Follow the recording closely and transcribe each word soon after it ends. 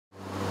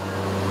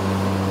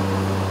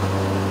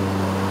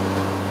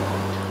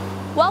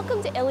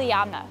Welcome to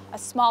Iliamna, a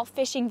small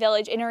fishing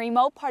village in a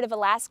remote part of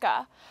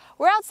Alaska.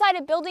 We're outside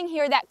a building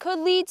here that could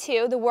lead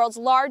to the world's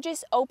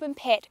largest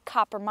open-pit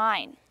copper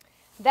mine.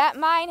 That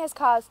mine has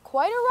caused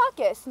quite a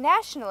ruckus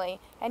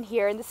nationally and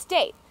here in the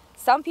state.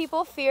 Some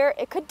people fear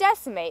it could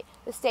decimate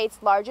the state's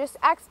largest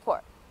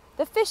export,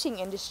 the fishing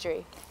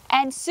industry.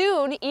 And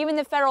soon, even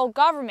the federal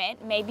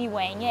government may be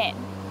weighing in.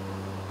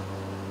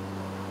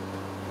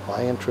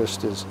 My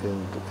interest is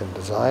in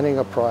designing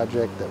a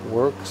project that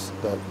works,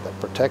 that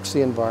protects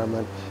the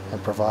environment,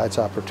 and provides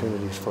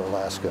opportunities for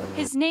Alaska.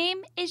 His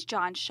name is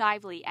John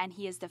Shively, and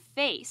he is the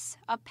face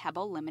of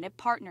Pebble Limited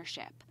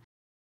Partnership,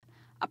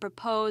 a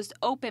proposed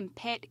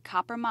open-pit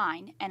copper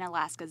mine in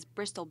Alaska's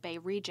Bristol Bay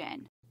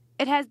region.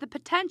 It has the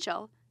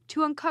potential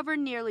to uncover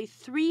nearly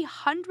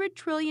 $300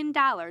 trillion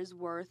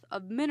worth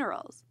of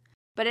minerals,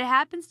 but it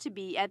happens to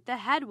be at the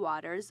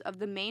headwaters of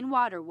the main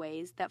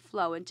waterways that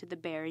flow into the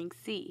Bering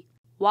Sea.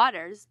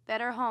 Waters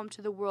that are home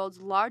to the world's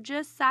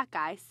largest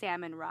sockeye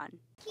salmon run.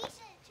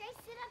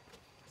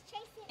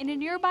 In a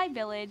nearby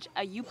village,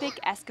 a Yupik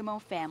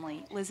Eskimo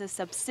family lives a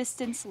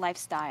subsistence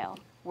lifestyle,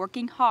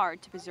 working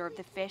hard to preserve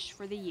the fish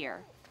for the year.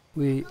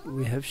 We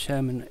have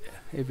salmon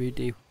every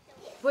day.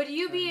 Would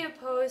you be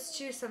opposed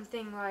to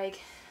something like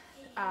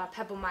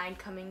Pebble Mine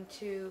coming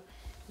to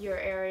your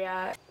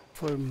area?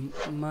 For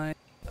my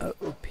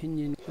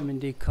opinion, I mean,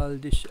 they call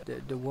this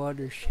the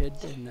watershed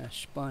and a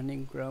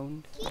spawning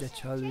ground.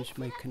 That's always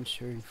my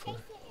concern for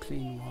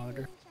clean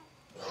water.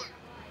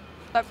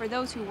 But for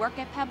those who work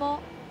at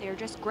Pebble, they are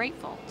just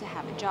grateful to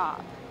have a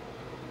job.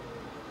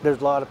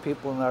 There's a lot of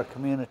people in our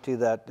community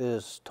that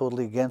is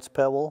totally against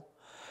Pebble,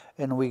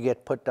 and we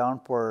get put down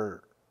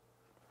for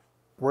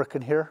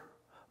working here,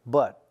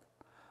 but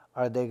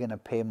are they going to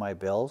pay my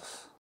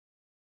bills?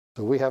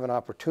 So we have an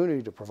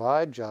opportunity to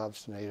provide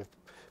jobs to Native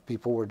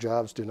people where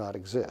jobs do not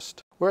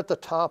exist. We're at the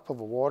top of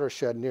a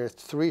watershed near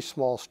 3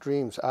 small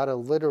streams out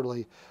of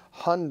literally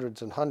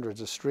hundreds and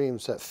hundreds of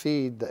streams that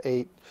feed the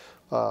 8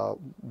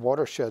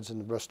 watersheds in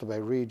the Bristol Bay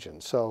region.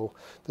 So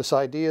this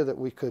idea that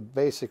we could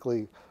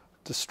basically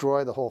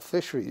destroy the whole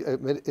fishery,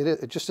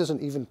 it just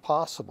isn't even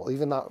possible,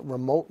 even not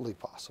remotely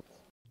possible.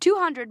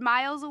 200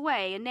 miles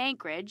away in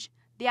Anchorage,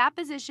 the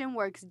opposition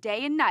works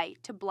day and night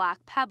to block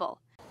Pebble.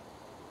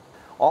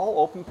 All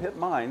open pit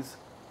mines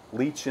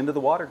leach into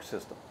the water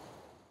system.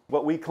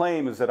 What we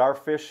claim is that our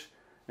fish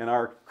and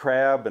our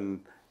crab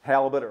and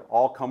halibut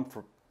all come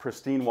from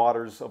pristine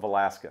waters of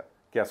Alaska.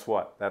 Guess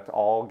what? That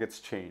all gets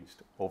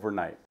changed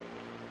overnight.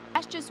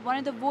 That's just one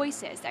of the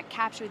voices that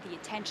captured the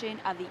attention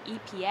of the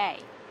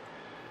EPA.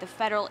 The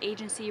federal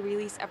agency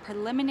released a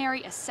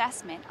preliminary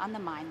assessment on the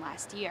mine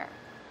last year.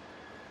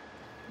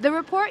 The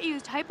report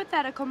used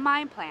hypothetical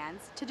mine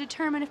plans to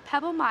determine if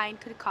Pebble Mine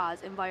could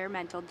cause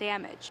environmental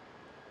damage.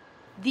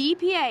 The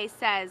EPA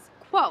says,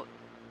 quote,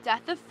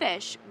 death of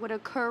fish would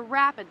occur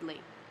rapidly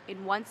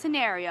in one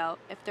scenario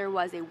if there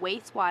was a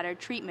wastewater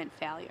treatment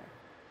failure.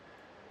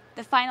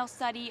 The final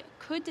study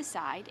could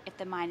decide if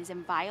the mine is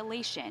in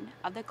violation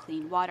of the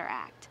Clean Water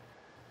Act,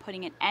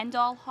 putting an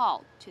end-all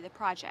halt to the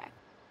project.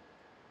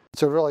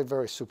 It's a really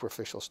very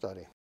superficial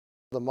study.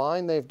 The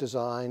mine they've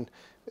designed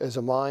is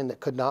a mine that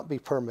could not be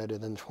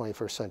permitted in the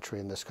 21st century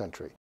in this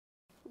country.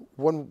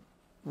 When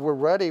we're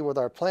ready with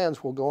our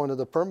plans, we'll go into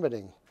the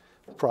permitting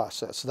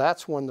process.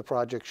 That's when the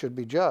project should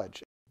be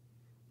judged.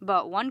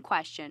 But one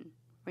question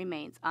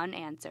remains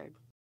unanswered.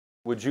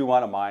 Would you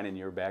want a mine in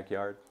your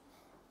backyard?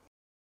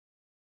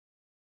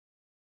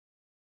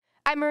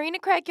 I'm Marina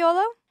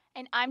Cracchiolo.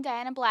 And I'm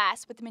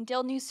Blass with the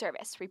Medill News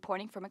Service,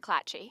 reporting for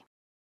McClatchy.